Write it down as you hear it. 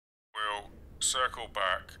circle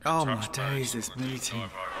back. Oh my days, this meeting.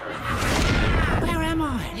 Where am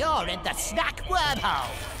I? You're in the snack wormhole,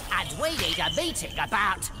 and we need a meeting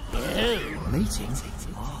about you. Meeting?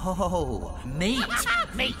 Oh, meat.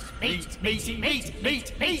 Meat.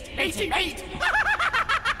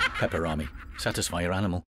 Peperami. Satisfy your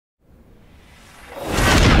animal.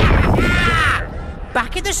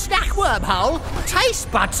 Back in the snack wormhole, taste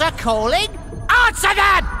buds are calling. Answer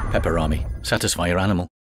them! Peperami. Satisfy your animal.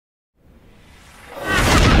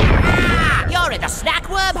 You're in the snack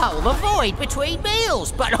wormhole, the void between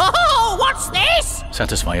meals. But oh, what's this?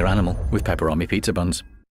 Satisfy your animal with pepperami pizza buns.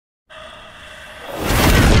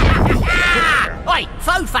 Oi,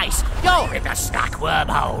 food face, you're in the snack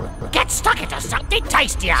wormhole. Get stuck into something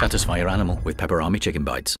tastier. Satisfy your animal with pepperami chicken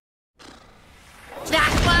bites. Snack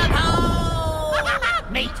wormhole!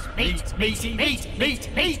 Meat.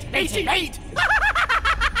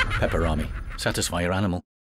 Peperami. Satisfy your animal.